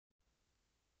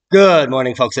Good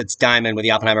morning, folks. It's Diamond with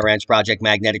the Oppenheimer Ranch Project,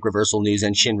 Magnetic Reversal News,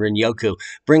 and Shinrin Yoku,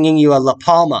 bringing you a La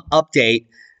Palma update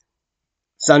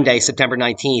Sunday, September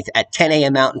 19th at 10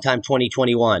 a.m. Mountain Time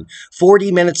 2021.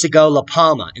 40 minutes ago, La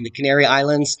Palma in the Canary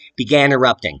Islands began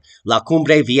erupting. La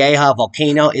Cumbre Vieja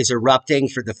volcano is erupting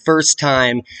for the first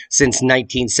time since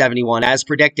 1971, as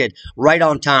predicted, right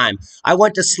on time. I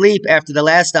went to sleep after the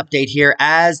last update here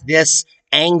as this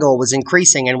angle was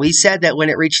increasing, and we said that when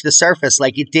it reached the surface,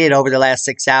 like it did over the last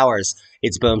 6 hours,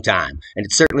 it's boom time. And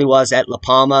it certainly was at La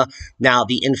Palma. Now,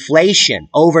 the inflation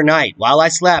overnight, while I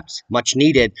slept, much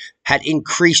needed, had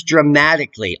increased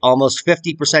dramatically, almost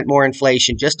 50% more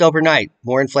inflation just overnight.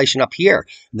 More inflation up here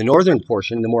in the northern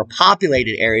portion, the more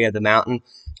populated area of the mountain.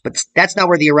 But that's not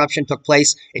where the eruption took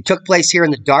place. It took place here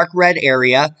in the dark red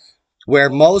area where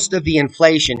most of the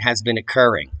inflation has been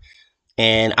occurring.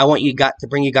 And I want to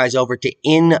bring you guys over to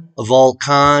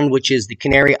Volcano, which is the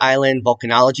Canary Island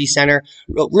Volcanology Center.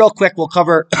 Real quick, we'll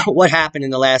cover what happened in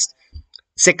the last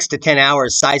 6 to 10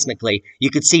 hours seismically.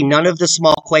 You could see none of the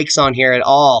small quakes on here at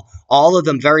all. All of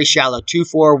them very shallow, 2,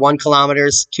 4, 1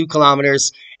 kilometers, 2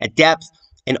 kilometers at depth,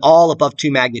 and all above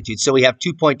 2 magnitudes. So we have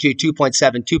 2.2,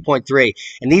 2.7, 2.3.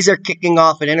 And these are kicking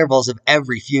off at intervals of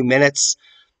every few minutes.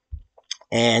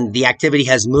 And the activity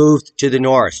has moved to the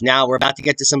north. Now we're about to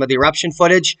get to some of the eruption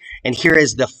footage. And here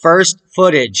is the first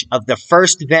footage of the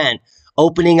first vent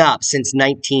opening up since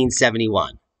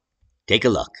 1971. Take a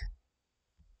look.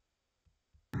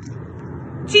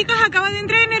 Chicos, acaba de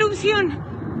entrar en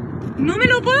erupción. No me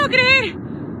lo puedo creer.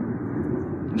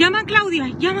 Llama a Claudia.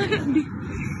 Llama a...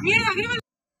 Mira, arriba.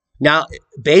 Now,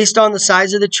 based on the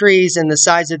size of the trees and the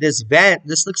size of this vent,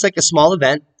 this looks like a small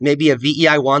event, maybe a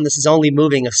VEI1. This is only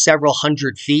moving several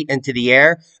hundred feet into the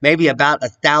air, maybe about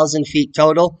 1,000 feet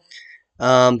total.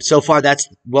 So far, that's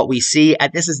what we see.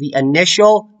 This is the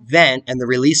initial vent and the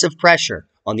release of pressure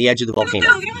on the edge of the volcano.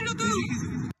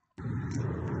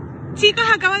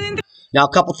 Now, a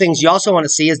couple things you also want to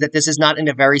see is that this is not in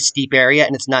a very steep area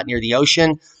and it's not near the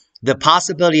ocean. The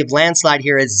possibility of landslide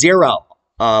here is 0.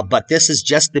 But this is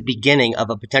just the beginning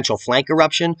of a potential flank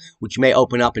eruption, which may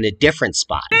open up in a different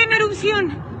spot. No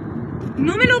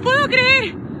me lo puedo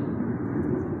creer.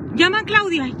 Llama a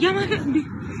Claudia. Llama a...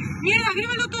 Mira,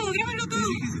 grábalo todo.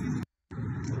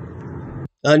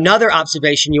 Another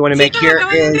observation you want to make here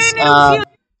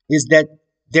is that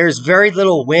there's very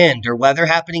little wind or weather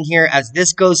happening here. As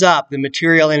this goes up, the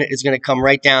material in it is going to come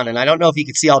right down. And I don't know if you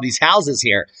can see all these houses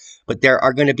here, but there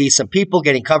are going to be some people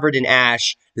getting covered in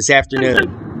ash this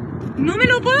afternoon. No me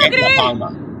lo puedo creer.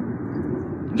 Palma.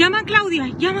 Llama a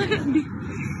Claudia. Llama a...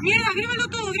 Mira, grábalo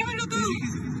todo.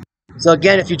 So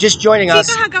again, if you're just joining us,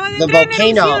 the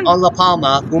volcano on La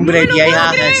Palma, Cumbre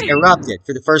Vieja, has erupted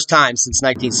for the first time since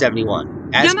 1971,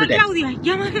 as predicted.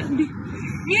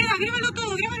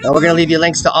 Now we're going to leave you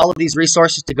links to all of these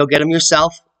resources to go get them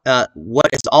yourself.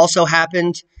 What has also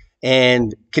happened,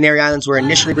 and Canary Islands were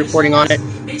initially reporting on it.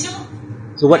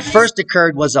 So what first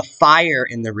occurred was a fire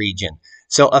in the region.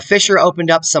 So a fissure opened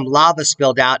up, some lava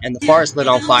spilled out, and the forest lit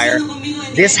on fire.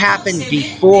 This happened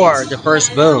before the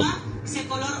first boom.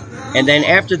 And then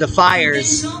after the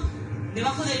fires,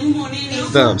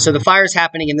 boom. So the fire's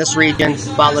happening in this region,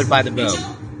 followed by the boom.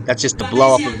 That's just the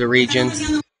blow up of the region.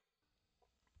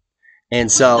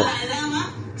 And so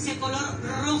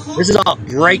this is all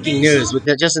breaking news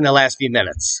just in the last few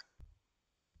minutes.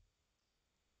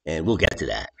 And we'll get to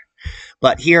that.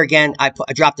 But here again, I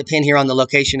dropped a pin here on the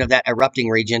location of that erupting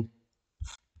region,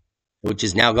 which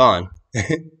is now gone.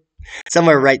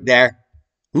 Somewhere right there.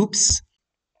 Oops.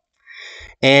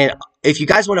 And if you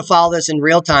guys want to follow this in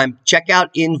real time, check out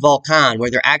Volcano,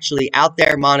 where they're actually out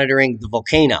there monitoring the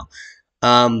volcano.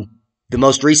 The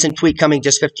most recent tweet coming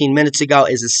just 15 minutes ago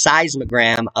is a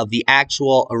seismogram of the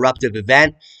actual eruptive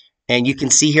event. And you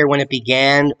can see here when it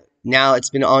began. Now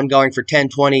it's been ongoing for 10,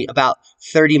 20, about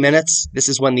 30 minutes. This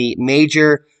is when the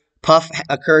major puff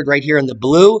occurred right here in the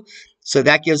blue. So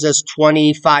that gives us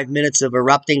 25 minutes of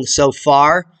erupting so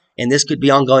far. And this could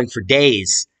be ongoing for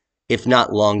days, if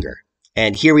not longer.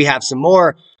 And here we have some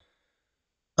more.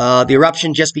 The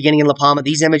eruption just beginning in La Palma.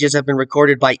 These images have been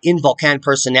recorded by Volcano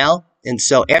personnel. And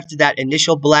so after that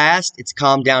initial blast, it's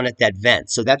calmed down at that vent.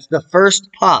 So that's the first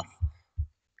puff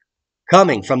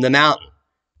coming from the mountain.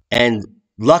 And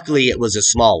luckily, it was a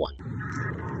small one.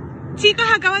 Chicos,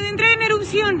 acaba de entrar en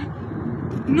erupción.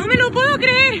 No me lo puedo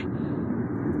creer.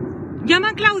 Llama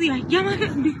a Claudia. Llama a...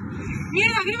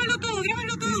 Mira, grábalo todo.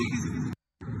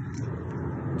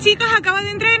 Chicos, acaba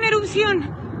de entrar en erupción.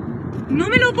 No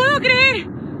me lo puedo creer.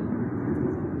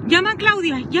 Llama a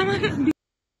Claudia. Llama a...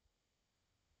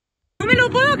 No me lo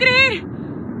puedo creer.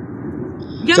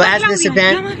 So as this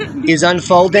event is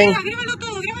unfolding,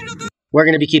 We're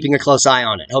going to be keeping a close eye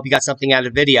on it. Hope you got something out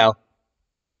of the video.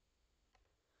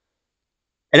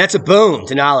 And that's a boon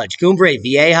to knowledge. Cumbre,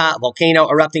 Vieja, volcano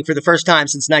erupting for the first time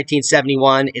since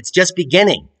 1971. It's just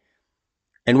beginning.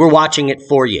 And we're watching it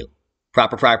for you.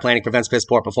 Proper prior planning prevents piss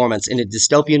poor performance in a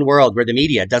dystopian world where the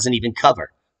media doesn't even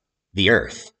cover the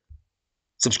Earth.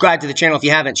 Subscribe to the channel if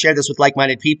you haven't. Share this with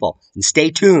like-minded people. And stay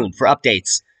tuned for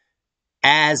updates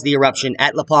as the eruption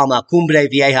at La Palma, Cumbre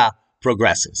Vieja,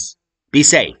 progresses. Be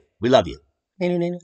safe. We love you.